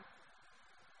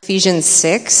Ephesians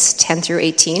 6, 10 through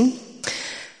 18.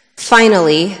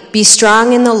 Finally, be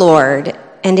strong in the Lord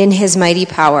and in his mighty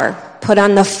power. Put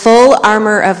on the full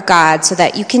armor of God so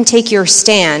that you can take your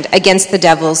stand against the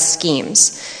devil's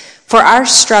schemes. For our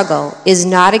struggle is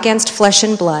not against flesh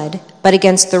and blood, but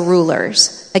against the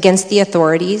rulers, against the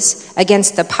authorities,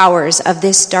 against the powers of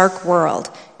this dark world,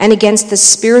 and against the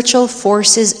spiritual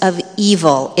forces of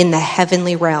evil in the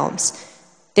heavenly realms.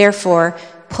 Therefore,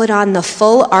 put on the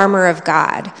full armor of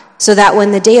God, so that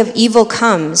when the day of evil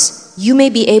comes, you may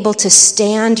be able to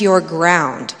stand your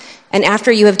ground, and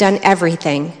after you have done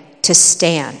everything, to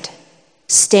stand.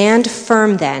 Stand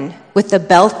firm then, with the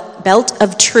belt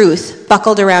of truth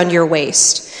buckled around your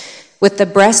waist, with the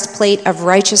breastplate of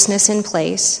righteousness in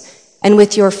place, and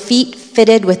with your feet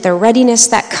fitted with the readiness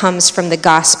that comes from the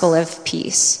gospel of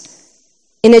peace.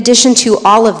 In addition to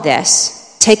all of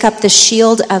this, take up the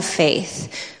shield of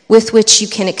faith, with which you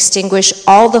can extinguish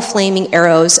all the flaming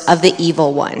arrows of the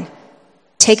evil one.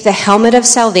 Take the helmet of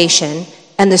salvation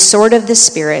and the sword of the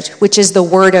Spirit, which is the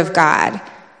word of God,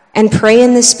 and pray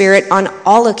in the Spirit on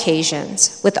all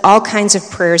occasions, with all kinds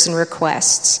of prayers and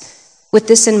requests. With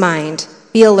this in mind,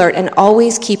 be alert and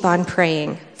always keep on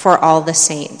praying for all the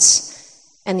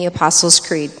saints. And the Apostles'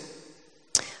 Creed.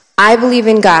 I believe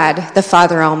in God, the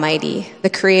Father Almighty, the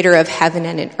creator of heaven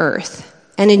and in earth,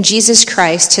 and in Jesus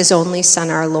Christ, his only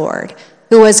Son, our Lord,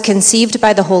 who was conceived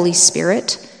by the Holy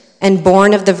Spirit and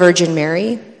born of the Virgin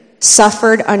Mary,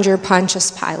 suffered under Pontius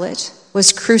Pilate,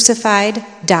 was crucified,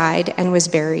 died, and was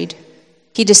buried.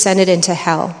 He descended into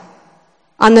hell.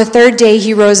 On the third day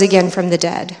he rose again from the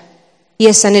dead. He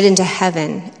ascended into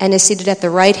heaven and is seated at the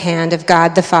right hand of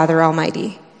God the Father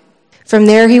Almighty. From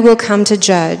there he will come to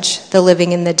judge the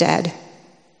living and the dead.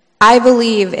 I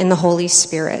believe in the Holy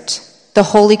Spirit, the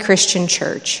holy Christian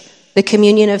church, the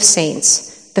communion of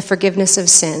saints, the forgiveness of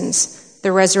sins,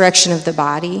 the resurrection of the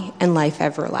body, and life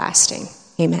everlasting.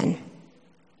 Amen.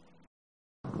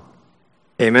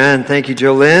 Amen. Thank you,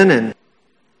 Jolynn. And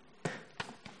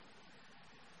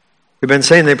we've been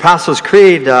saying the Apostles'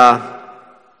 Creed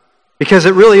because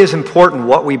it really is important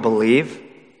what we believe.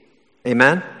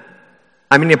 Amen.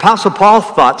 I mean, the Apostle Paul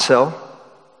thought so.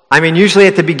 I mean, usually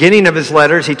at the beginning of his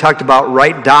letters, he talked about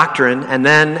right doctrine, and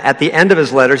then at the end of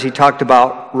his letters, he talked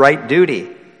about right duty.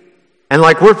 And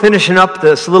like we're finishing up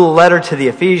this little letter to the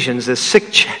Ephesians, this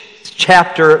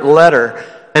 6-chapter letter,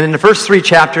 and in the first 3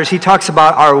 chapters, he talks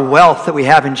about our wealth that we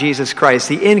have in Jesus Christ,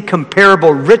 the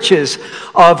incomparable riches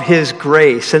of his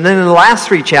grace. And then in the last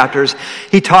 3 chapters,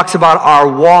 he talks about our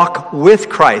walk with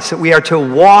Christ, that we are to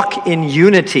walk in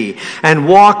unity, and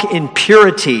walk in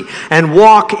purity, and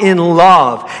walk in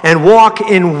love, and walk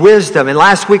in wisdom. And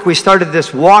last week we started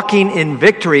this walking in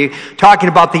victory, talking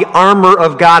about the armor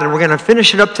of God, and we're going to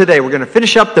finish it up today. We're going to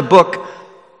finish up the book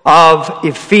of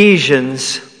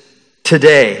Ephesians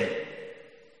today.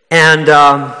 And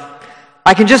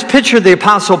I can just picture the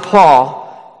Apostle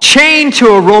Paul chained to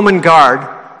a Roman guard,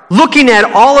 looking at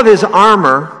all of his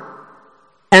armor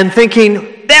and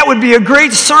thinking, that would be a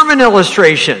great sermon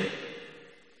illustration.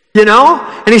 You know?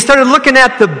 And he started looking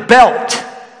at the belt,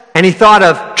 and he thought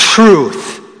of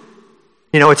truth.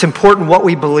 You know, it's important what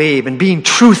we believe, and being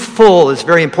truthful is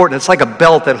very important. It's like a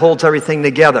belt that holds everything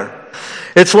together.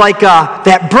 It's like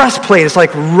that breastplate is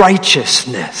like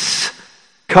righteousness,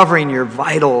 covering your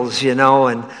vitals, you know,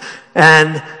 and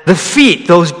the feet,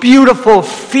 those beautiful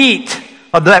feet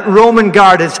of that Roman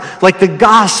guard is like the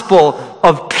gospel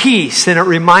of peace, and it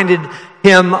reminded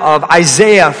him of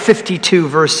Isaiah 52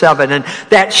 verse 7, and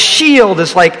that shield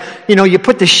is like, you know, you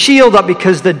put the shield up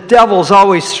because the devil's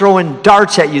always throwing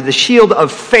darts at you, the shield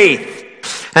of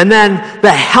faith, and then the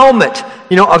helmet,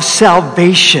 you know, of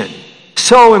salvation.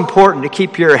 So important to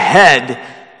keep your head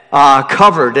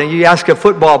covered. And you ask a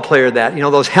football player that, you know,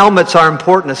 those helmets are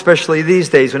important, especially these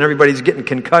days when everybody's getting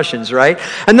concussions, right?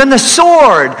 And then the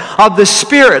sword of the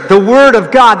Spirit, the Word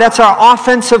of God, that's our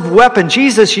offensive weapon.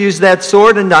 Jesus used that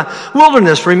sword in the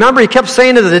wilderness. Remember, he kept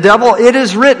saying to the devil, it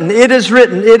is written, it is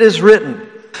written, it is written.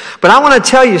 But I want to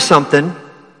tell you something.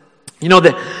 You know,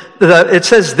 it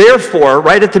says, therefore,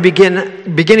 right at the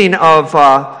beginning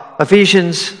of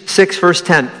Ephesians 6, verse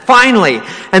 10. Finally,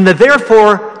 and the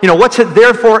therefore, you know, what's it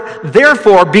therefore?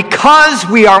 Therefore, because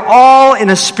we are all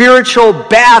in a spiritual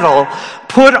battle,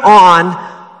 put on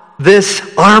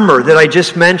this armor that I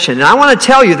just mentioned. And I want to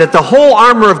tell you that the whole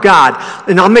armor of God,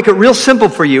 and I'll make it real simple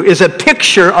for you, is a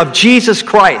picture of Jesus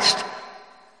Christ.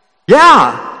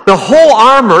 Yeah, the whole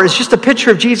armor is just a picture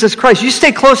of Jesus Christ. You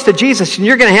stay close to Jesus and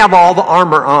you're going to have all the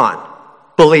armor on.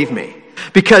 Believe me.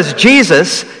 Because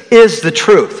Jesus is the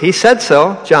truth. He said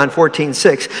so, John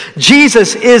 14:6.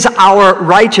 Jesus is our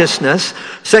righteousness,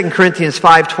 2 Corinthians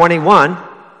 5:21.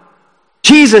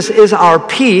 Jesus is our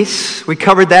peace. We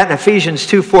covered that in Ephesians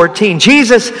 2:14.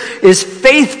 Jesus is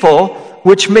faithful,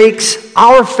 which makes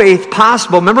our faith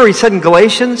possible. Remember he said in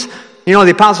Galatians, the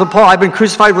Apostle Paul, I've been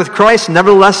crucified with Christ,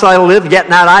 nevertheless I live, yet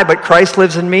not I, but Christ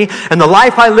lives in me. And the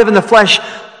life I live in the flesh,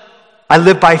 I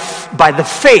live by the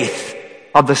faith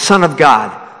of the Son of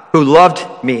God, who loved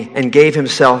me and gave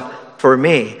himself for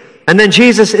me. And then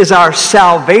Jesus is our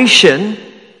salvation,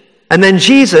 and then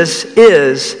Jesus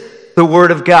is the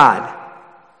Word of God.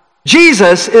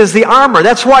 Jesus is the armor.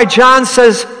 That's why John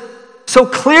says so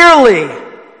clearly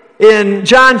in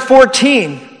John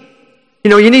 14,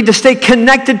 you need to stay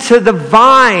connected to the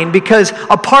vine, because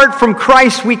apart from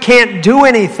Christ, we can't do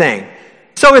anything.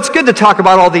 So it's good to talk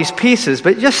about all these pieces,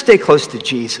 but just stay close to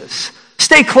Jesus.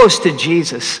 Stay close to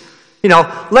Jesus.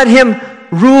 Let him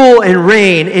rule and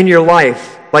reign in your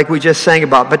life, like we just sang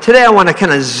about. But today I want to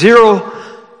kind of zero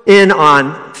in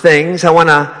on things. I want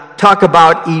to talk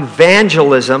about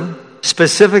evangelism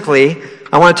specifically.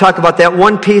 I want to talk about that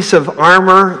one piece of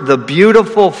armor, the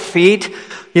beautiful feet,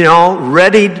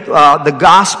 ready, the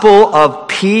gospel of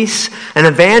peace. And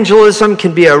evangelism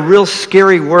can be a real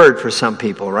scary word for some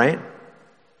people, right?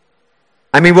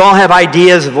 We all have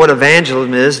ideas of what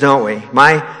evangelism is, don't we?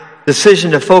 My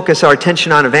decision to focus our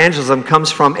attention on evangelism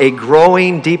comes from a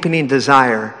growing, deepening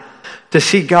desire to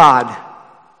see God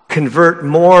convert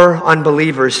more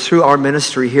unbelievers through our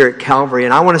ministry here at Calvary.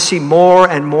 And I want to see more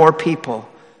and more people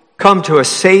come to a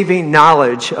saving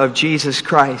knowledge of Jesus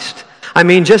Christ.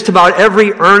 Just about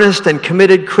every earnest and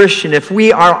committed Christian, if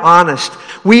we are honest,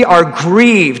 we are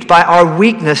grieved by our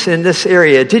weakness in this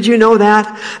area. Did you know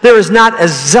that? There is not a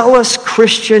zealous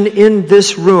Christian in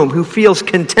this room who feels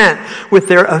content with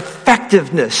their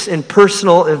effectiveness in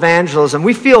personal evangelism.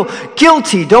 We feel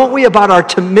guilty, don't we, about our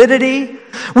timidity?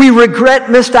 We regret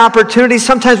missed opportunities.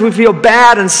 Sometimes we feel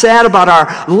bad and sad about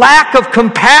our lack of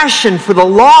compassion for the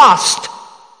lost,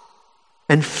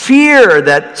 and fear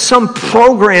that some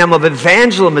program of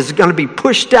evangelism is going to be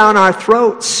pushed down our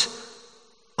throats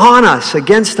on us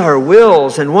against our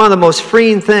wills. And one of the most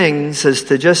freeing things is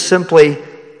to just simply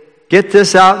get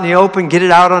this out in the open, get it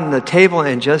out on the table,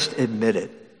 and just admit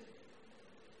it.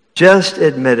 Just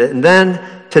admit it. And then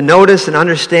to notice and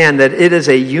understand that it is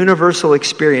a universal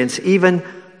experience, even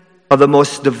of the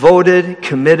most devoted,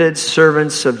 committed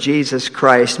servants of Jesus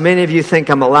Christ. Many of you think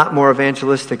I'm a lot more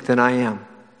evangelistic than I am.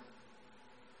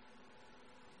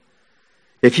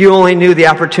 If you only knew the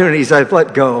opportunities I've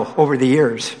let go over the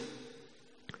years.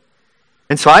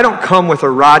 And so I don't come with a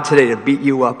rod today to beat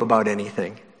you up about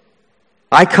anything.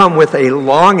 I come with a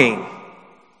longing.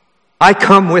 I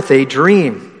come with a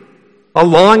dream. A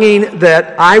longing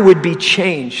that I would be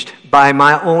changed by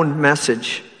my own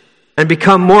message and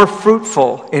become more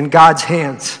fruitful in God's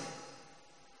hands.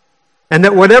 And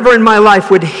that whatever in my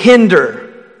life would hinder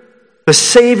the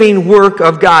saving work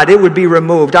of God, it would be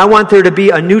removed. I want there to be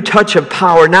a new touch of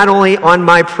power, not only on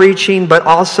my preaching, but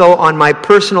also on my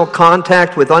personal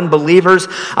contact with unbelievers.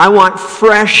 I want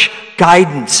fresh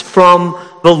guidance from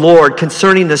the Lord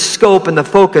concerning the scope and the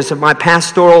focus of my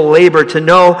pastoral labor, to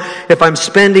know if I'm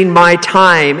spending my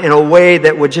time in a way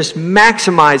that would just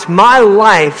maximize my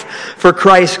life for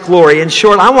Christ's glory. In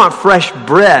short, I want fresh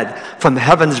bread from the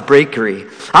heaven's bakery.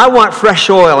 I want fresh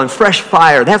oil and fresh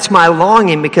fire. That's my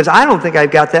longing, because I don't think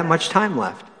I've got that much time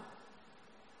left.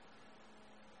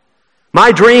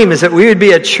 My dream is that we would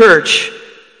be a church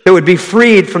that would be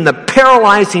freed from the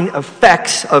paralyzing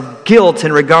effects of guilt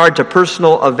in regard to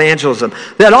personal evangelism.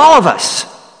 That all of us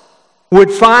would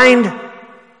find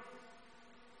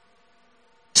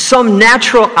some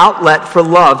natural outlet for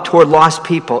love toward lost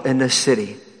people in this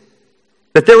city.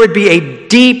 That there would be a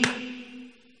deep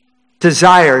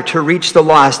desire to reach the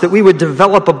lost, that we would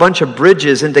develop a bunch of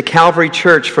bridges into Calvary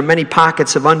Church from many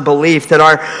pockets of unbelief, that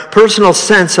our personal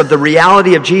sense of the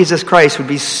reality of Jesus Christ would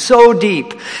be so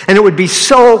deep, and it would be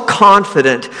so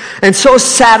confident and so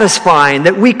satisfying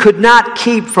that we could not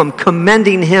keep from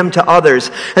commending him to others,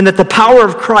 and that the power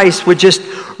of Christ would just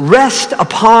rest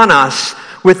upon us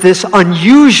with this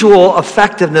unusual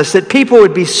effectiveness, that people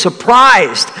would be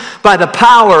surprised by the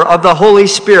power of the Holy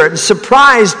Spirit and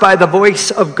surprised by the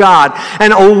voice of God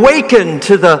and awakened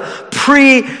to the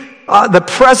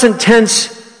present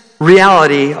tense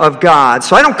reality of God.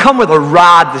 So I don't come with a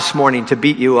rod this morning to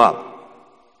beat you up.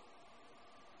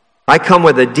 I come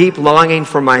with a deep longing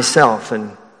for myself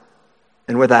and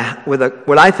with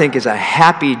what I think is a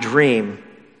happy dream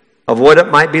of what it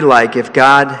might be like if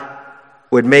God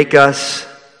would make us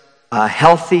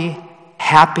healthy,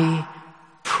 happy,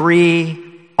 free,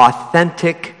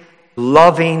 authentic,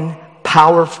 loving,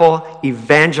 powerful,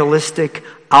 evangelistic,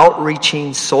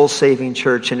 outreaching, soul-saving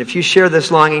church. And if you share this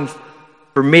longing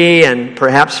for me and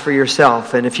perhaps for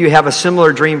yourself. And if you have a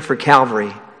similar dream for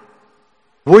Calvary,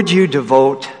 would you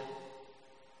devote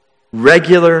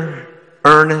regular,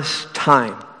 earnest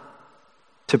time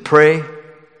to pray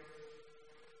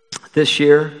this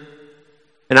year?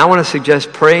 And I want to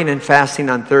suggest praying and fasting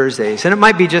on Thursdays. And it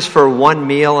might be just for one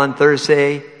meal on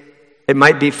Thursday. It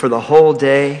might be for the whole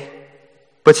day.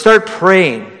 But start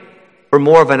praying for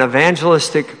more of an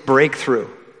evangelistic breakthrough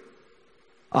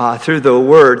through the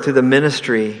word, through the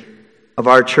ministry of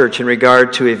our church in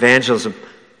regard to evangelism.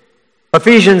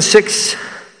 Ephesians 6:5,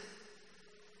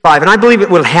 and I believe it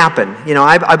will happen.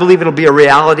 I believe it'll be a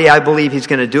reality. I believe he's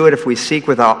going to do it if we seek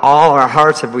with all our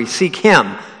hearts, if we seek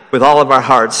him with all of our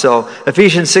hearts. So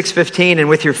Ephesians 6:15, and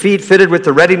with your feet fitted with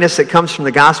the readiness that comes from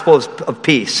the gospel of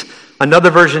peace. Another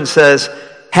version says,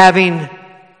 having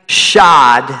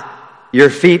shod your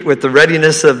feet with the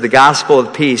readiness of the gospel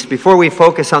of peace. Before we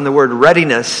focus on the word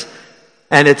readiness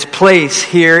and its place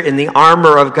here in the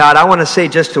armor of God, I want to say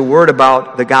just a word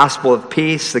about the gospel of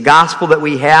peace, the gospel that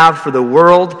we have for the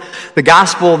world, the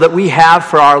gospel that we have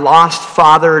for our lost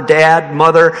father, dad,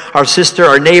 mother, our sister,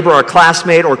 our neighbor, our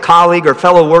classmate, or colleague, or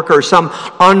fellow worker, or some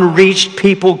unreached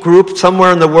people group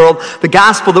somewhere in the world. The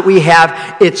gospel that we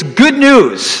have, it's good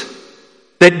news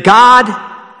that God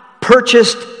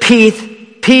purchased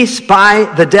peace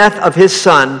by the death of his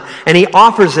Son, and he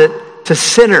offers it to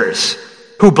sinners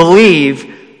who believe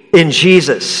in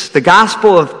Jesus. The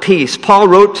gospel of peace. Paul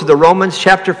wrote to the Romans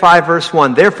chapter 5 verse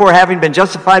 1, therefore having been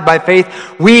justified by faith,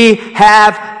 we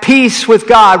have peace with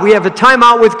God. We have a time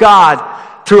out with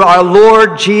God through our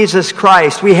Lord Jesus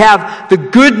Christ. We have the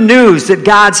good news that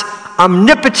God's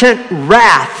omnipotent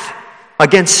wrath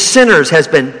against sinners has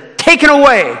been taken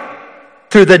away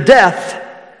through the death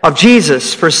of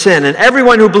Jesus for sin. And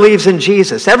everyone who believes in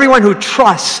Jesus, everyone who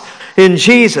trusts in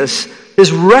Jesus,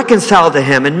 is reconciled to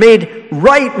him and made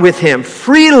right with him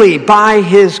freely by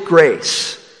his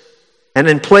grace. And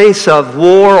in place of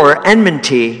war or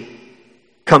enmity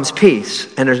comes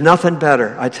peace. And there's nothing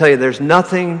better. I tell you, there's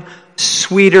nothing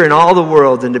sweeter in all the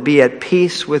world than to be at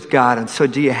peace with God. And so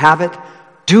do you have it?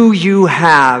 Do you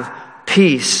have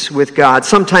peace with God?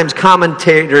 Sometimes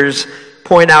commentators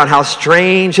point out how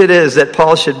strange it is that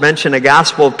Paul should mention a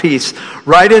gospel of peace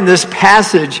right in this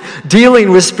passage dealing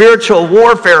with spiritual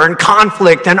warfare and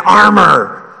conflict and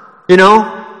armor.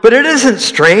 But it isn't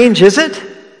strange, is it?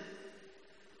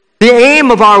 The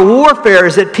aim of our warfare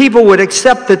is that people would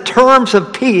accept the terms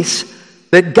of peace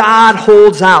that God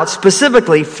holds out,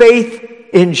 specifically faith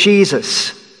in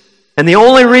Jesus. And the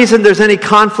only reason there's any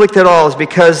conflict at all is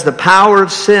because the power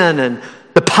of sin and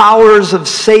the powers of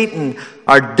Satan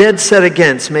are dead set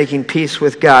against making peace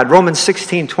with God. Romans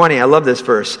 16:20, I love this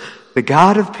verse. The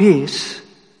God of peace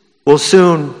will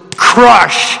soon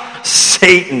crush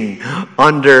Satan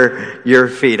under your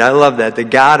feet. I love that. The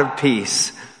God of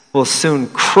peace will soon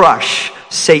crush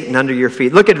Satan under your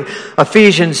feet. Look at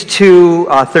Ephesians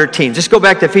 2:13. Just go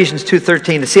back to Ephesians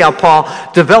 2:13 to see how Paul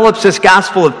develops this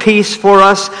gospel of peace for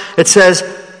us. It says,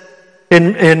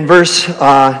 in verse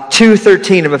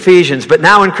 2:13 of Ephesians, but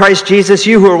now in Christ Jesus,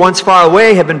 you who were once far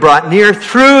away have been brought near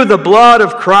through the blood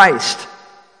of Christ.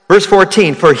 Verse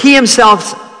 14, for he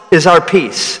himself is our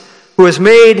peace, who has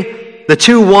made the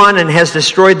two one and has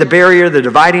destroyed the barrier, the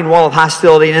dividing wall of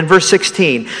hostility. And in verse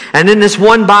 16, and in this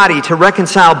one body to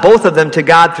reconcile both of them to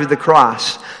God through the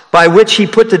cross, by which he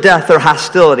put to death their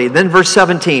hostility. Then verse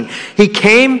 17, he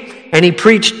came and he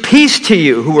preached peace to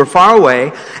you who were far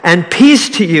away, and peace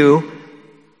to you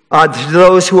to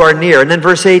those who are near. And then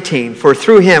verse 18, for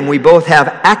through him we both have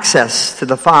access to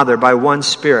the Father by one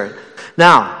Spirit.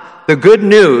 Now, the good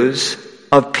news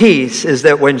of peace is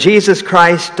that when Jesus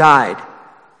Christ died,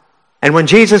 and when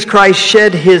Jesus Christ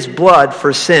shed his blood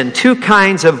for sin, two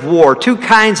kinds of war, two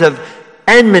kinds of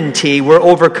enmity were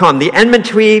overcome. The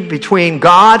enmity between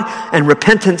God and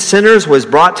repentant sinners was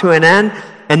brought to an end,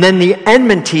 and then the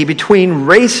enmity between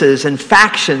races and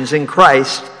factions in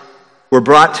Christ were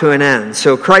brought to an end.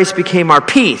 So Christ became our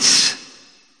peace.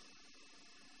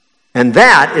 And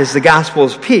that is the gospel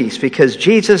of peace, because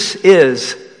Jesus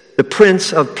is the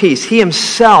Prince of Peace. He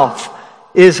himself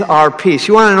is our peace.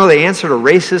 You want to know the answer to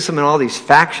racism and all these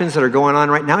factions that are going on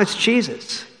right now? It's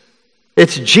Jesus.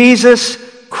 It's Jesus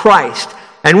Christ.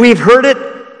 And we've heard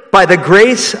it by the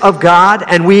grace of God,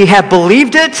 and we have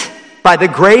believed it by the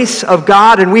grace of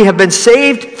God, and we have been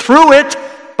saved through it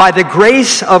by the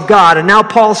grace of God. And now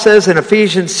Paul says in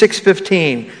Ephesians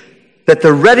 6:15 that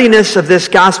the readiness of this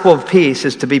gospel of peace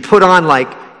is to be put on like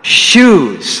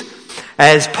shoes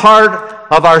as part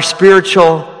of our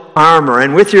spiritual armor.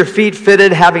 And with your feet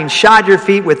fitted, having shod your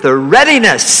feet with the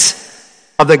readiness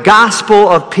of the gospel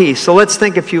of peace. So let's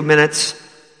think a few minutes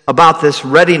about this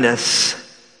readiness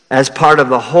as part of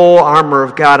the whole armor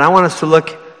of God. I want us to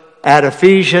look at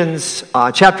Ephesians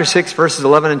chapter 6, verses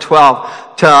 11 and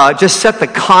 12 to just set the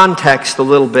context a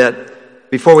little bit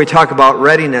before we talk about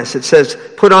readiness. It says,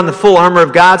 put on the full armor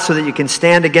of God so that you can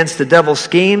stand against the devil's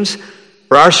schemes.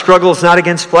 For our struggle is not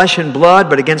against flesh and blood,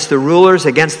 but against the rulers,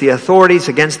 against the authorities,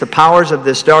 against the powers of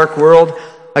this dark world,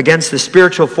 against the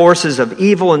spiritual forces of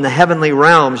evil in the heavenly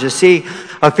realms. You see,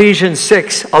 Ephesians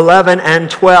 6, 11 and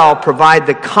 12 provide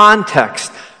the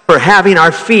context for having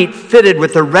our feet fitted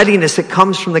with the readiness that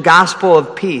comes from the gospel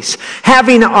of peace.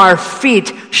 Having our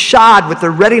feet shod with the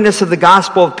readiness of the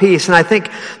gospel of peace. And I think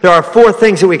there are 4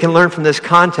 things that we can learn from this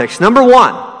context. Number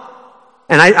 1,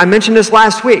 and I mentioned this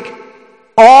last week,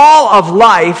 all of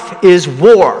life is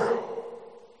war.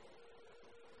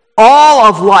 All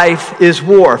of life is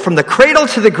war. From the cradle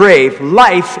to the grave,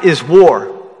 life is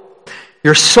war.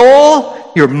 Your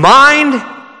soul, your mind,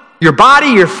 your body,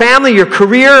 your family, your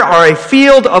career are a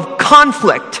field of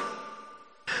conflict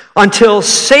until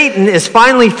Satan is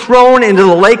finally thrown into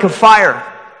the lake of fire.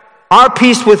 Our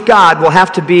peace with God will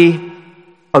have to be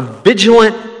a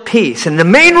vigilant peace. And the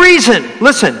main reason,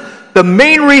 listen, the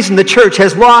main reason the church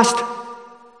has lost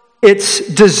its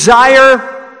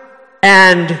desire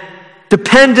and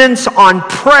dependence on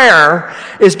prayer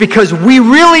is because we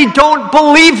really don't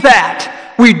believe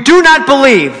that. We do not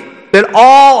believe that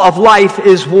all of life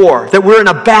is war, that we're in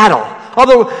a battle.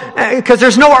 Although, because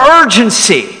there's no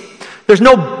urgency, there's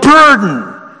no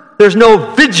burden, there's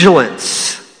no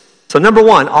vigilance. So number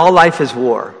 1, all life is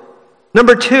war.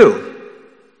 Number 2,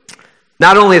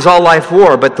 not only is all life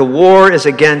war, but the war is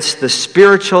against the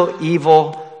spiritual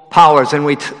evil powers. And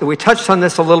we touched on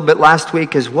this a little bit last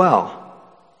week as well.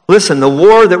 Listen, the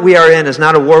war that we are in is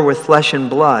not a war with flesh and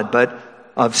blood, but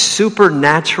of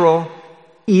supernatural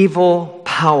evil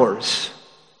powers.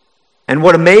 And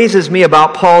what amazes me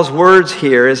about Paul's words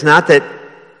here is not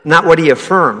what he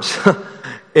affirms.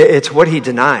 It's what he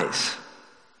denies.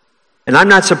 And I'm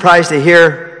not surprised to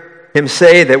hear him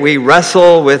say that we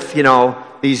wrestle with,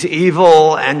 these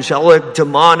evil, angelic,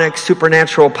 demonic,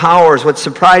 supernatural powers. What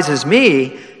surprises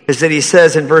me is that he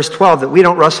says in verse 12 that we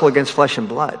don't wrestle against flesh and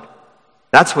blood.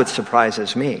 That's what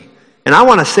surprises me. And I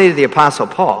want to say to the Apostle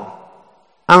Paul,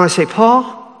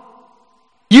 Paul,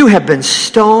 you have been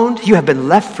stoned. You have been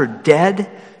left for dead.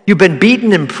 You've been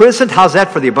beaten, imprisoned. How's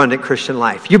that for the abundant Christian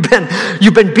life? You've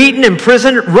been beaten,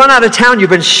 imprisoned, run out of town. You've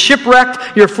been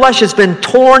shipwrecked. Your flesh has been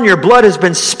torn. Your blood has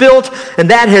been spilt. And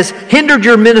that has hindered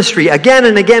your ministry again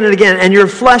and again and again. And your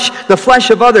flesh, the flesh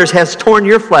of others has torn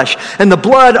your flesh. And the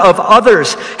blood of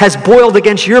others has boiled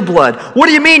against your blood. What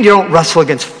do you mean you don't wrestle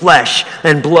against flesh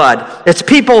and blood? It's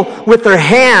people with their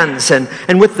hands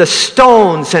and with the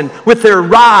stones and with their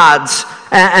rods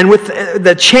and with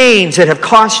the chains that have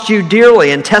cost you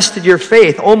dearly and tested your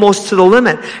faith almost to the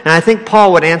limit. And I think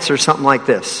Paul would answer something like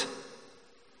this.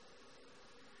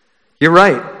 You're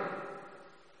right.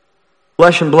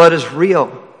 Flesh and blood is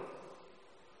real.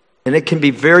 And it can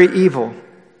be very evil.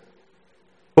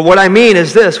 But what I mean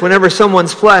is this: whenever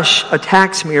someone's flesh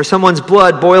attacks me, or someone's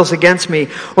blood boils against me,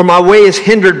 or my way is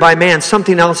hindered by man,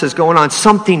 something else is going on,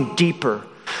 something deeper.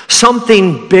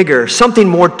 Something bigger, something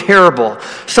more terrible,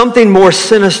 something more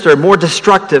sinister, more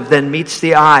destructive than meets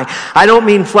the eye. I don't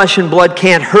mean flesh and blood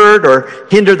can't hurt or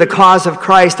hinder the cause of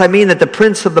Christ. I mean that the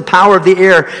prince of the power of the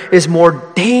air is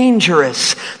more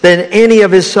dangerous than any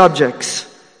of his subjects,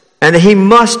 and that he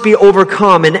must be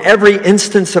overcome in every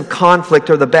instance of conflict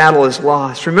or the battle is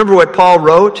lost. Remember what Paul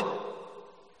wrote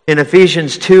in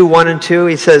Ephesians 2, 1 and 2?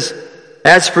 He says,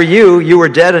 "As for you, you were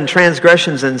dead in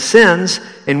transgressions and sins,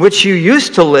 in which you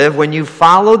used to live when you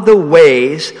followed the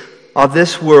ways of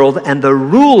this world and the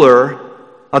ruler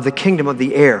of the kingdom of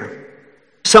the air."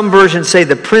 Some versions say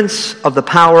the prince of the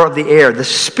power of the air, the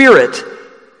spirit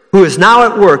who is now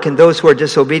at work in those who are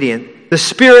disobedient, the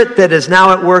spirit that is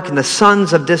now at work in the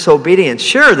sons of disobedience.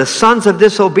 Sure, the sons of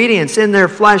disobedience in their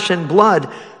flesh and blood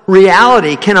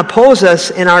reality can oppose us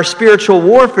in our spiritual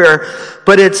warfare,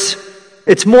 but it's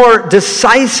more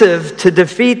decisive to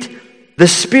defeat the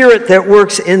spirit that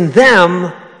works in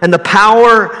them and the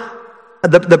power,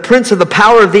 the prince of the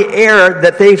power of the air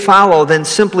that they follow, than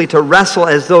simply to wrestle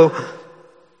as though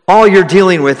all you're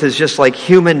dealing with is just like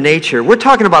human nature. We're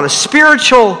talking about a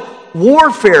spiritual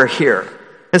warfare here.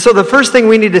 And so the first thing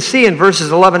we need to see in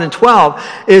verses 11 and 12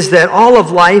 is that all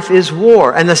of life is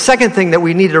war. And the second thing that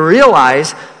we need to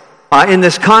realize in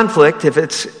this conflict, if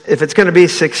it's going to be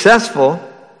successful,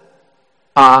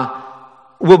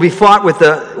 will be fought with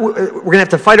we're going to have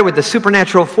to fight it with the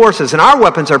supernatural forces. And our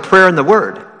weapons are prayer and the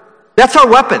Word. That's our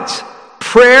weapons.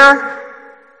 Prayer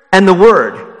and the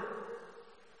Word.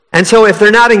 And so if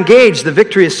they're not engaged, the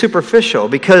victory is superficial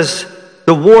because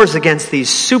the war's against these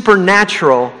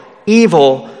supernatural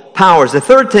evil powers. The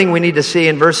third thing we need to see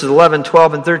in verses 11,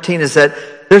 12, and 13 is that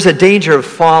there's a danger of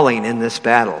falling in this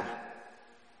battle.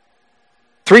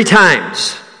 3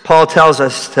 times, Paul tells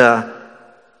us to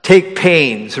take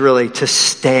pains, really, to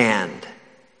stand.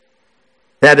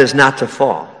 That is not to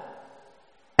fall.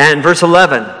 And verse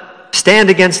 11, stand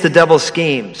against the devil's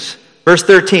schemes. Verse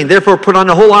 13, therefore put on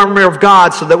the whole armor of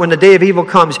God so that when the day of evil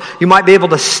comes, you might be able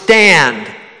to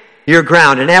stand your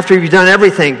ground. And after you've done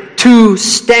everything, to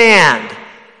stand.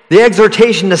 The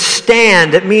exhortation to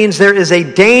stand, it means there is a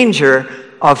danger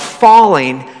of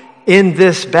falling in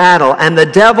this battle. And the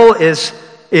devil is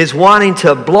wanting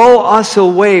to blow us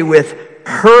away with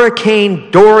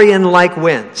Hurricane Dorian-like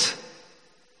winds.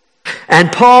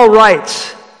 And Paul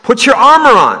writes, put your armor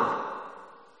on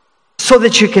so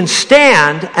that you can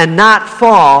stand and not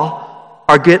fall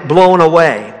or get blown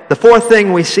away. The fourth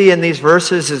thing we see in these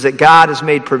verses is that God has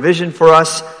made provision for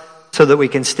us so that we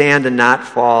can stand and not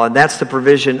fall. And that's the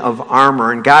provision of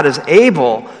armor. And God is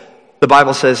able, the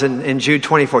Bible says in Jude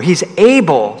 24, He's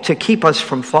able to keep us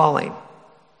from falling.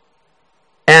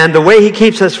 And the way He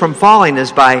keeps us from falling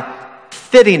is by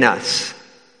fitting us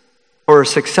for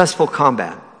successful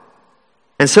combat.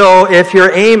 And so if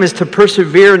your aim is to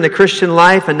persevere in the Christian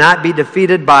life and not be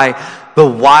defeated by the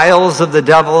wiles of the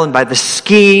devil and by the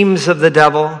schemes of the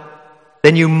devil,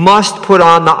 then you must put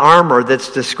on the armor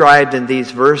that's described in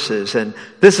these verses. And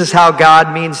this is how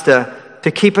God means to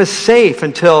keep us safe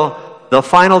until the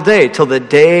final day, till the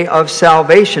day of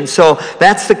salvation. So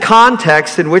that's the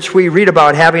context in which we read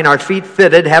about having our feet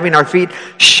fitted, having our feet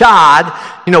shod,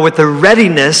 with the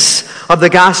readiness of the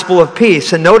gospel of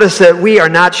peace. And notice that we are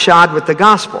not shod with the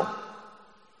gospel.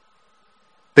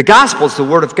 The gospel is the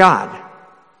Word of God.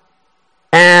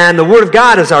 And the Word of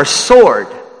God is our sword,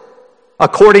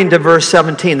 according to verse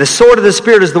 17. The sword of the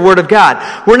Spirit is the Word of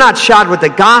God. We're not shod with the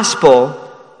gospel.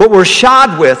 What we're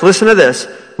shod with, listen to this,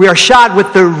 we are shod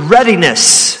with the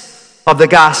readiness of the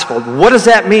gospel. What does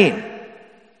that mean?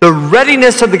 The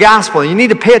readiness of the gospel. You need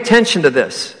to pay attention to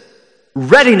this.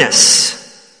 Readiness.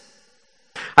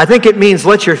 I think it means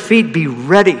let your feet be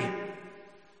ready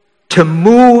to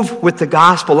move with the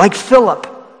gospel. Like Philip,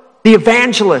 the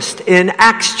evangelist in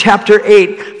Acts chapter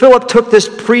 8. Philip took this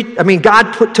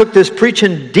took this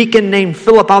preaching deacon named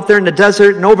Philip out there in the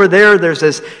desert, and over there's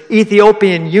this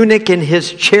Ethiopian eunuch in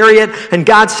his chariot, and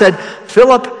God said,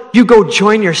 Philip, you go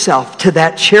join yourself to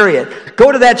that chariot.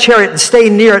 Go to that chariot and stay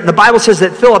near it. And the Bible says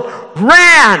that Philip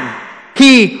ran.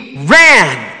 He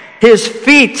ran. His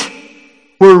feet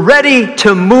were ready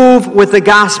to move with the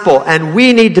gospel, and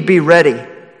we need to be ready.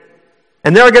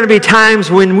 And there are going to be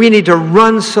times when we need to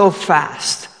run so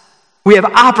fast. We have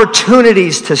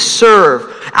opportunities to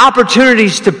serve,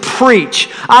 opportunities to preach,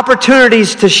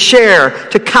 opportunities to share,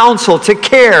 to counsel, to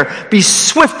care. Be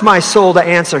swift, my soul, to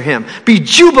answer Him. Be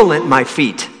jubilant, my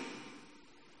feet.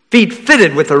 Feet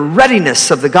fitted with the readiness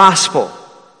of the gospel.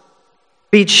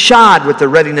 Feet shod with the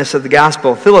readiness of the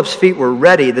gospel. Philip's feet were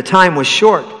ready. The time was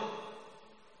short,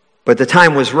 but the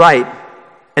time was right.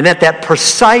 And at that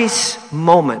precise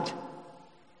moment,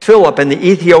 Philip and the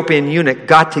Ethiopian eunuch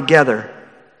got together.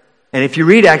 And if you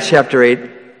read Acts chapter 8,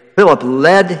 Philip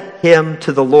led him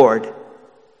to the Lord.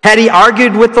 Had he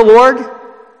argued with the Lord,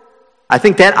 I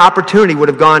think that opportunity would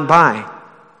have gone by.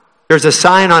 There's a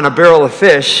sign on a barrel of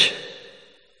fish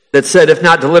that said, if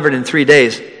not delivered in 3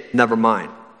 days, never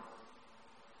mind.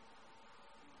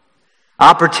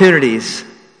 Opportunities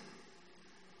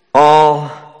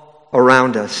all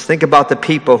around us. Think about the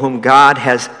people whom God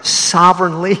has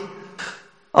sovereignly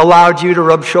allowed you to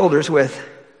rub shoulders with.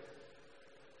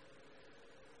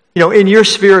 In your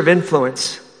sphere of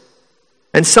influence.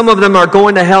 And some of them are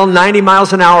going to hell 90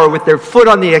 miles an hour with their foot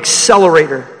on the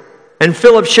accelerator. And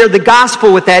Philip shared the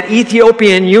gospel with that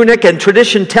Ethiopian eunuch, and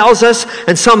tradition tells us,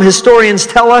 and some historians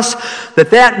tell us, that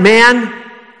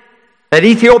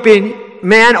Ethiopian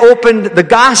man opened the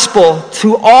gospel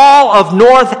to all of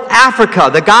North Africa,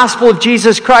 the gospel of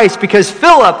Jesus Christ, because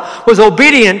Philip was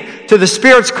obedient to the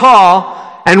Spirit's call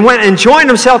and went and joined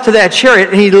himself to that chariot,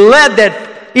 and he led that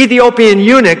Ethiopian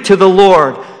eunuch to the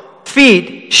Lord,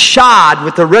 feet shod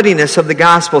with the readiness of the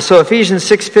gospel. So Ephesians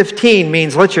 6:15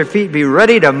 means let your feet be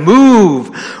ready to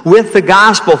move with the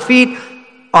gospel. Feet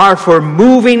are for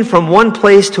moving from one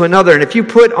place to another. And if you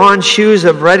put on shoes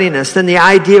of readiness, then the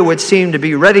idea would seem to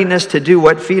be readiness to do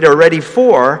what feet are ready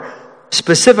for,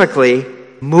 specifically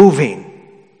moving.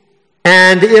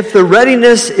 And if the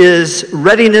readiness is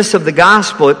readiness of the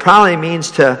gospel, it probably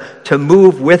means to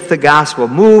move with the gospel,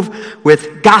 move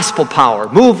with gospel power,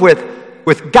 move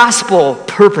with gospel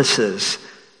purposes.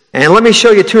 And let me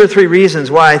show you 2 or 3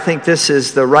 reasons why I think this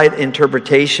is the right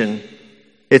interpretation.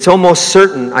 It's almost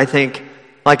certain, I think,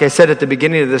 like I said at the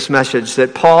beginning of this message,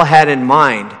 that Paul had in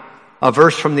mind a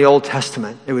verse from the Old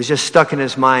Testament. It was just stuck in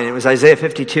his mind. It was Isaiah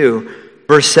 52,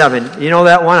 verse 7. You know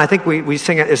that one? I think we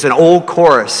sing it as an old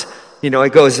chorus. You know,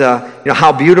 it goes,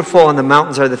 how beautiful on the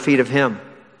mountains are the feet of him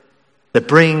that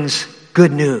brings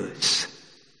good news,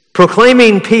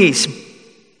 proclaiming peace,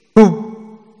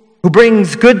 who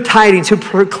brings good tidings, who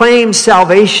proclaims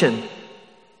salvation,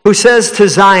 who says to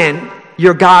Zion,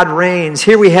 your God reigns.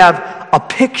 Here we have a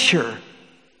picture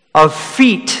of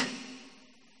feet,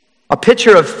 of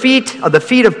the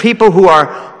feet of people who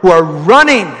are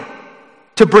running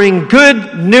to bring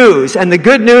good news. And the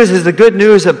good news is the good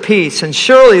news of peace. And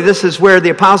surely this is where the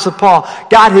Apostle Paul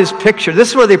got his picture. This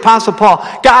is where the Apostle Paul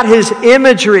got his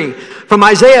imagery from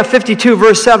Isaiah 52,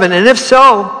 verse 7. And if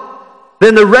so,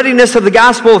 then the readiness of the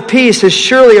gospel of peace is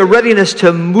surely a readiness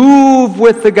to move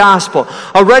with the gospel,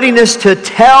 a readiness to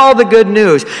tell the good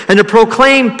news and to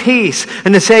proclaim peace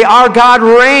and to say our God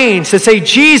reigns, to say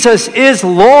Jesus is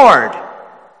Lord.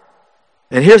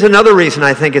 And here's another reason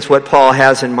I think it's what Paul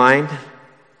has in mind.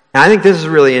 And I think this is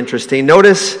really interesting.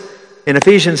 Notice in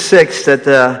Ephesians 6 that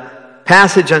the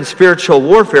passage on spiritual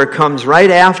warfare comes right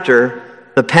after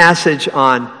the passage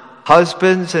on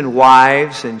husbands and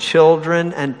wives and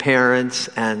children and parents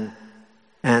and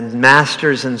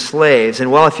masters and slaves.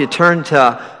 And well, if you turn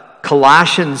to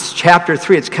Colossians chapter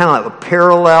 3, it's kind of like a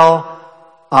parallel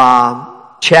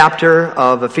chapter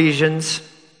of Ephesians.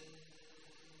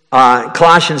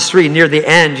 Colossians 3, near the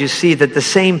end, you see that the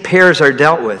same pairs are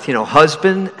dealt with. You know,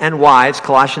 husband and wives,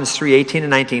 Colossians 3, 18 and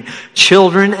 19.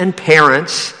 Children and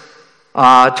parents,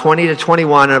 20 to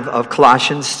 21 of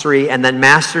Colossians 3, and then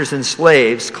masters and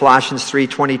slaves, Colossians 3,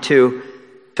 22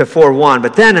 to 4, 1.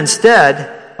 But then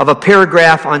instead of a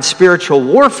paragraph on spiritual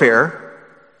warfare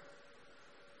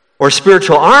or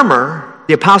spiritual armor,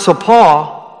 the Apostle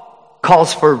Paul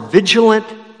calls for vigilant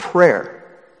prayer.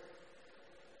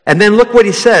 And then look what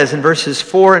he says in verses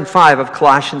 4 and 5 of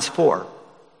Colossians 4.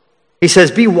 He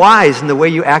says, be wise in the way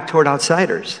you act toward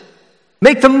outsiders.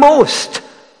 Make the most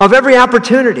of every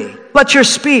opportunity. Let your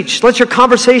speech, let your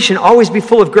conversation always be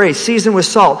full of grace, seasoned with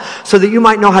salt, so that you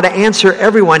might know how to answer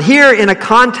everyone. Here, in a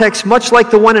context much like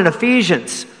the one in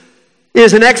Ephesians,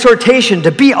 is an exhortation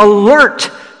to be alert,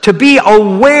 to be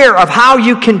aware of how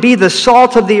you can be the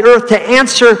salt of the earth, to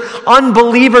answer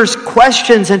unbelievers'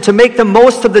 questions and to make the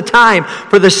most of the time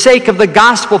for the sake of the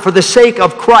gospel, for the sake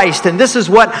of Christ. And this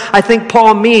is what I think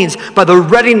Paul means by the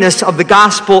readiness of the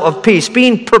gospel of peace.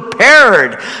 Being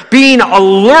prepared, being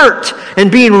alert,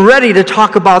 and being ready to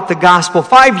talk about the gospel.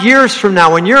 5 years from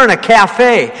now, when you're in a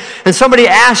cafe and somebody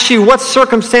asks you what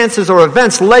circumstances or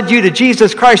events led you to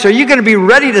Jesus Christ, are you going to be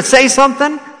ready to say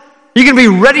something? You're going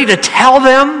to be ready to tell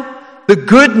them the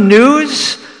good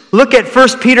news? Look at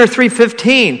 1 Peter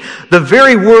 3:15. The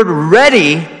very word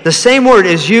ready, the same word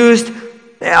is used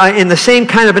in the same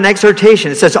kind of an exhortation.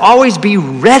 It says, always be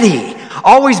ready.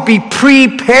 Always be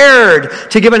prepared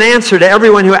to give an answer to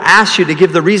everyone who asks you to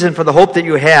give the reason for the hope that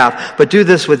you have. But do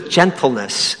this with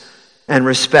gentleness and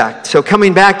respect. So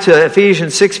coming back to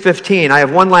Ephesians 6:15, I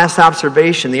have one last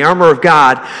observation. The armor of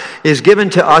God is given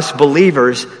to us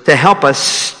believers to help us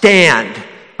stand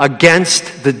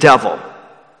against the devil.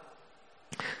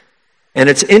 And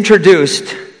it's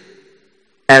introduced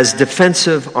as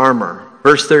defensive armor.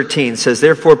 Verse 13 says,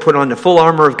 therefore put on the full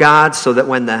armor of God so that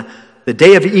when the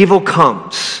day of evil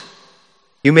comes,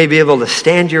 you may be able to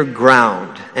stand your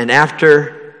ground. And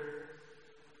after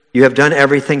you have done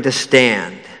everything to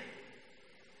stand,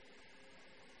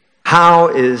 how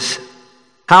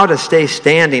to stay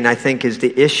standing, I think, is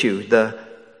the issue.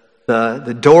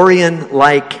 The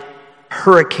Dorian-like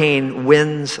hurricane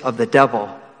winds of the devil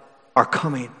are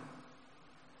coming.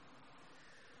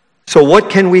 So what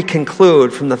can we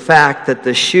conclude from the fact that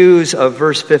the shoes of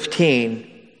verse 15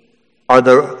 are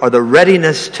the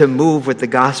readiness to move with the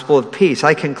gospel of peace?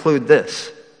 I conclude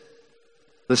this.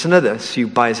 Listen to this, you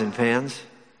Bison fans.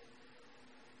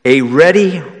 A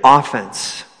ready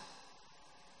offense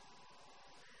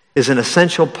is an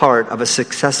essential part of a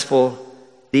successful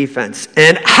defense.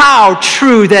 And how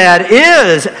true that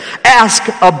is, ask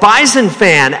a Bison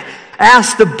fan.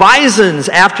 Ask the Bisons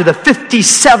after the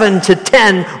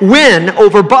 57-10 win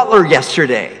over Butler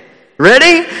yesterday.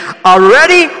 Ready? A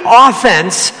ready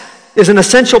offense is an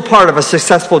essential part of a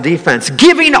successful defense.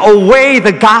 Giving away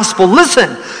the gospel.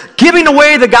 Listen, giving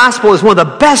away the gospel is one of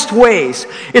the best ways.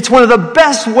 It's one of the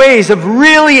best ways of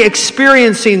really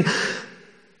experiencing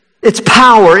its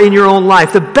power in your own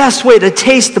life. The best way to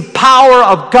taste the power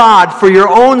of God for your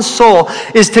own soul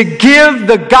is to give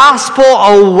the gospel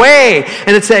away.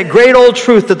 And it's that great old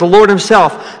truth that the Lord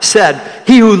himself said,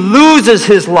 he who loses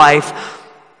his life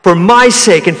for my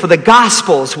sake and for the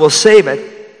gospel's will save it.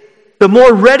 The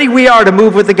more ready we are to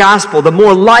move with the gospel, the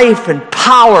more life and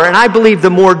power, and I believe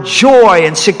the more joy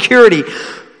and security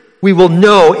we will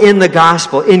know in the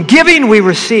gospel. In giving, we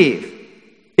receive.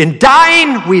 In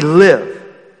dying, we live.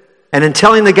 And in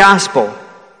telling the gospel,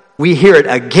 we hear it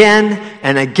again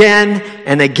and again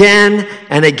and again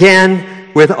and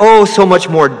again with so much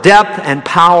more depth and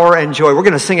power and joy. We're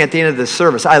going to sing at the end of this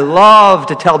service. I love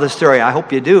to tell this story. I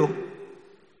hope you do.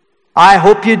 I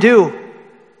hope you do.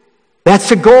 That's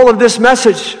the goal of this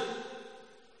message.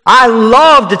 I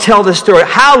love to tell this story.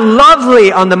 How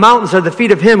lovely on the mountains are the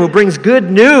feet of him who brings good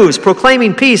news,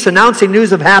 proclaiming peace, announcing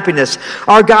news of happiness.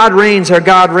 Our God reigns, our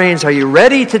God reigns. Are you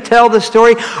ready to tell the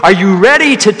story? Are you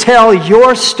ready to tell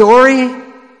your story?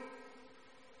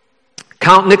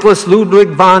 Count Nicholas Ludwig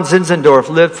von Zinzendorf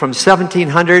lived from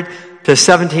 1700 to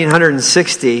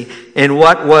 1760 in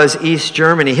what was East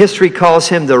Germany. History calls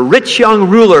him the rich young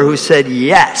ruler who said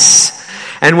yes.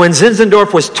 And when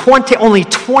Zinzendorf was only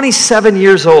 27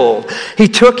 years old, he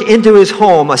took into his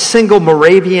home a single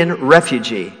Moravian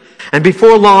refugee. And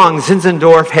before long,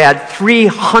 Zinzendorf had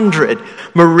 300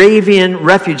 Moravian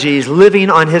refugees living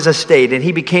on his estate, and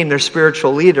he became their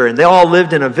spiritual leader. And they all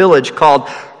lived in a village called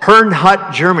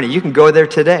Herrnhut, Germany. You can go there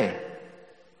today.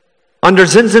 Under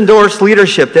Zinzendorf's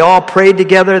leadership, they all prayed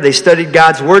together, they studied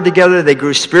God's Word together, they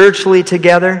grew spiritually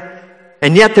together.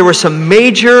 And yet there were some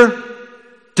major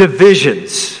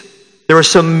divisions. There were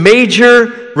some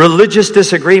major religious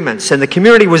disagreements, and the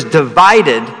community was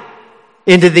divided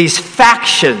into these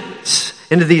factions,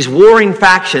 into these warring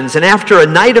factions. And after a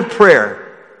night of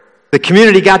prayer, the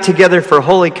community got together for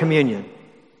Holy Communion.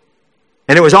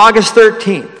 And it was August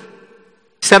 13th,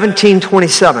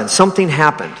 1727. Something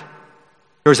happened.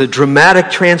 There was a dramatic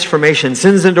transformation.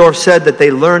 Zinzendorf said that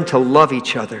they learned to love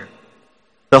each other.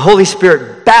 The Holy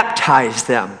Spirit baptized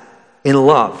them in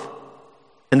love.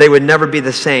 And they would never be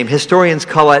the same. Historians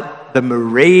call it the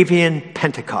Moravian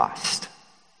Pentecost.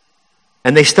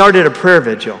 And they started a prayer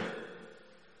vigil.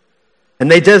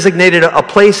 And they designated a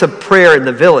place of prayer in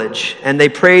the village. And they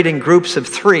prayed in groups of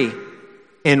 3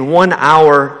 in 1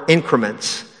 hour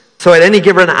increments. So at any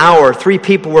given hour, 3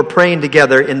 people were praying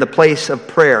together in the place of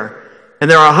prayer.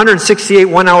 And there are 168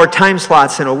 one-hour time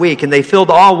slots in a week. And they filled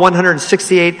all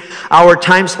 168-hour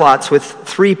time slots with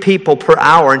 3 people per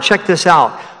hour. And check this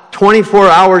out. 24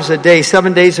 hours a day,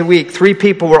 7 days a week, 3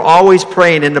 people were always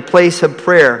praying in the place of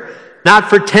prayer. Not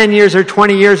for 10 years or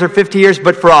 20 years or 50 years,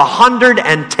 but for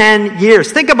 110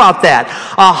 years. Think about that.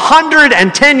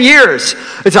 110 years.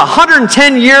 It's a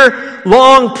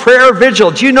 110-year-long prayer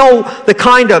vigil. Do you know the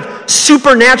kind of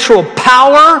supernatural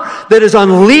power that is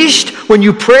unleashed when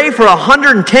you pray for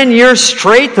 110 years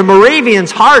straight? The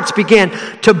Moravians' hearts began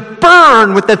to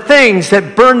burn with the things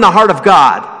that burn the heart of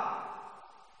God.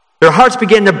 Their hearts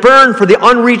began to burn for the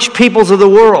unreached peoples of the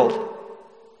world.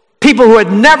 People who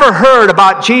had never heard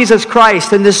about Jesus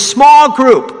Christ. And this small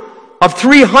group of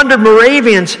 300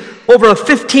 Moravians over a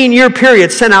 15-year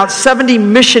period sent out 70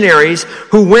 missionaries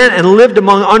who went and lived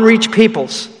among unreached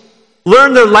peoples,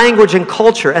 learned their language and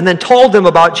culture, and then told them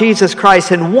about Jesus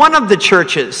Christ. And one of the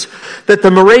churches that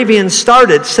the Moravians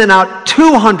started sent out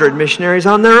 200 missionaries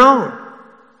on their own.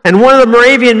 And one of the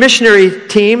Moravian missionary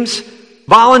teams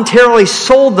voluntarily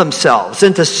sold themselves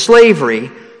into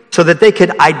slavery so that they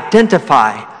could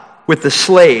identify with the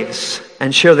slaves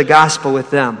and share the gospel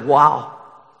with them. Wow.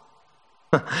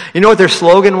 You know what their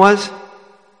slogan was?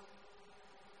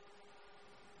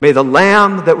 May the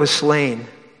Lamb that was slain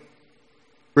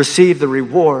receive the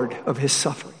reward of his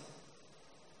suffering.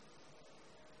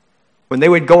 When they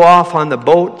would go off on the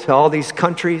boat to all these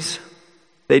countries,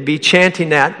 they'd be chanting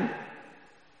that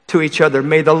to each other.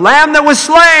 May the Lamb that was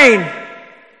slain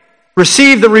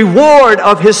receive the reward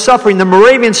of his suffering. The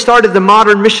Moravians started the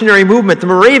modern missionary movement. The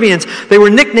Moravians, they were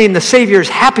nicknamed the Savior's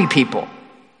happy people.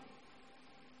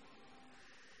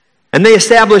 And they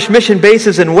established mission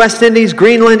bases in West Indies,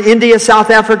 Greenland, India, South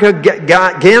Africa,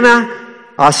 Ghana,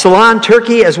 Ceylon,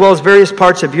 Turkey, as well as various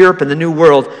parts of Europe and the New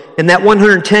World. In that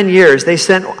 110 years, they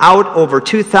sent out over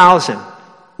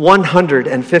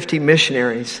 2,150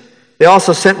 missionaries. They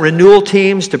also sent renewal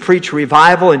teams to preach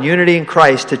revival and unity in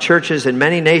Christ to churches in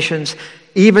many nations,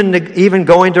 even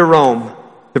going to Rome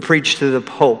to preach to the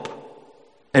Pope.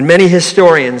 And many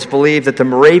historians believe that the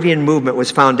Moravian movement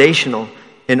was foundational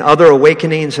in other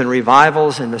awakenings and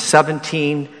revivals in the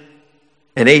 1700s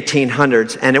and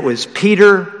 1800s. And it was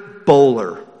Peter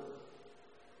Böhler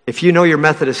If you know your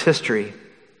Methodist history,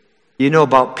 you know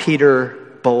about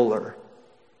Peter Böhler.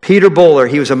 Peter Böhler,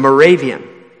 he was a Moravian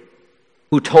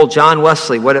who told John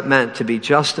Wesley what it meant to be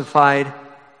justified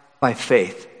by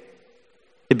faith,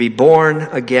 to be born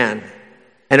again.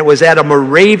 And it was at a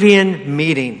Moravian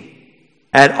meeting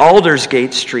at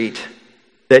Aldersgate Street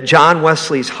that John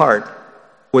Wesley's heart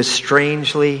was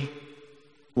strangely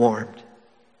warmed.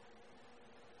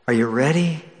 Are you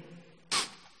ready?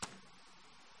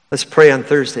 Let's pray on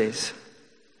Thursdays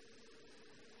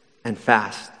and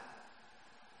fast.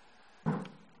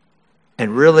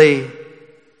 And really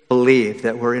believe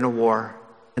that we're in a war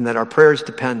and that our prayers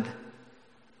depend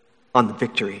on the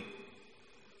victory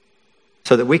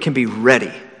so that we can be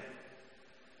ready.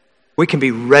 We can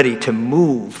be ready to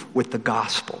move with the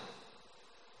gospel.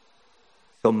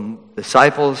 So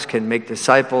disciples can make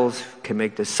disciples, can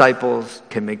make disciples,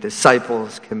 can make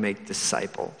disciples, can make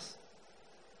disciples.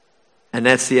 And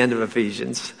that's the end of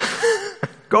Ephesians.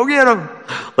 Go get them.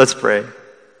 Let's pray.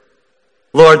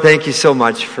 Lord, thank you so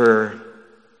much for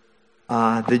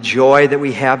the joy that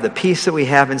we have, the peace that we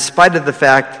have, in spite of the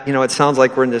fact, it sounds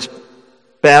like we're in this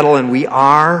battle, and we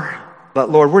are, but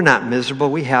Lord, we're not miserable.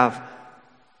 We have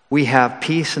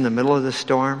peace in the middle of the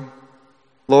storm.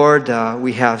 Lord,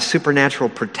 we have supernatural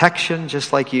protection,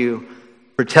 just like you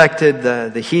protected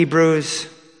the Hebrews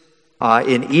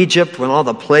in Egypt when all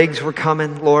the plagues were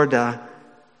coming, Lord,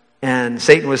 and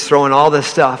Satan was throwing all this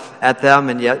stuff at them,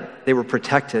 and yet they were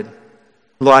protected.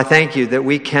 Lord, I thank you that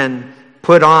we can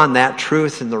put on that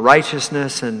truth and the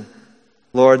righteousness and,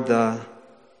 Lord, the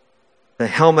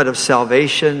helmet of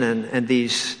salvation and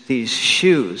these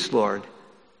shoes, Lord,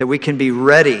 that we can be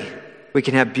ready. We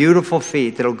can have beautiful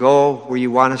feet that'll go where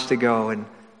you want us to go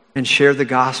and share the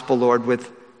gospel, Lord,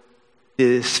 with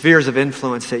the spheres of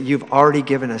influence that you've already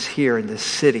given us here in this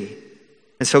city.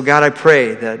 And so, God, I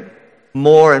pray that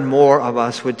more and more of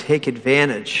us would take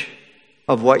advantage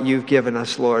of what you've given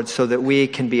us, Lord, so that we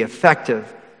can be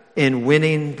effective in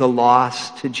winning the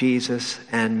lost to Jesus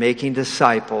and making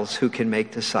disciples who can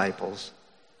make disciples.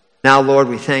 Now, Lord,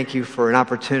 we thank you for an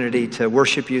opportunity to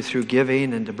worship you through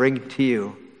giving and to bring to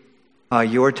you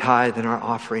your tithe and our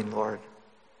offering, Lord.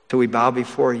 So we bow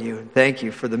before you and thank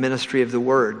you for the ministry of the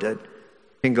word that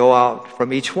can go out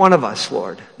from each one of us,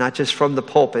 Lord, not just from the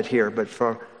pulpit here, but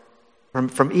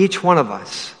from each one of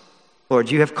us. Lord,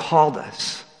 you have called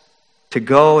us to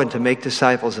go and to make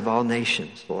disciples of all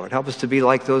nations, Lord. Help us to be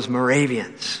like those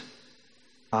Moravians,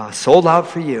 sold out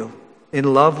for you,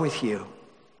 in love with you.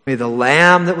 May the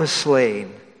Lamb that was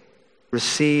slain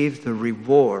receive the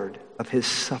reward of his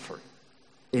suffering.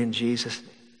 In Jesus'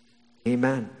 name,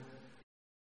 amen.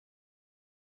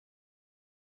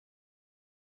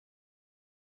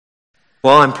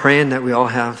 Well, I'm praying that we all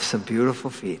have some beautiful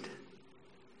feet.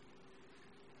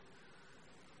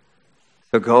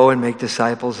 So go and make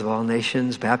disciples of all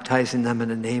nations, baptizing them in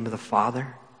the name of the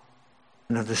Father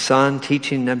and of the Son,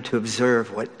 teaching them to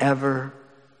observe whatever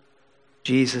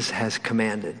Jesus has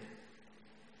commanded.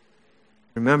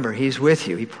 Remember, he's with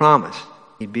you. He promised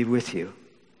he'd be with you,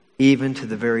 even to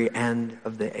the very end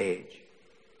of the age.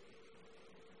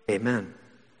 Amen.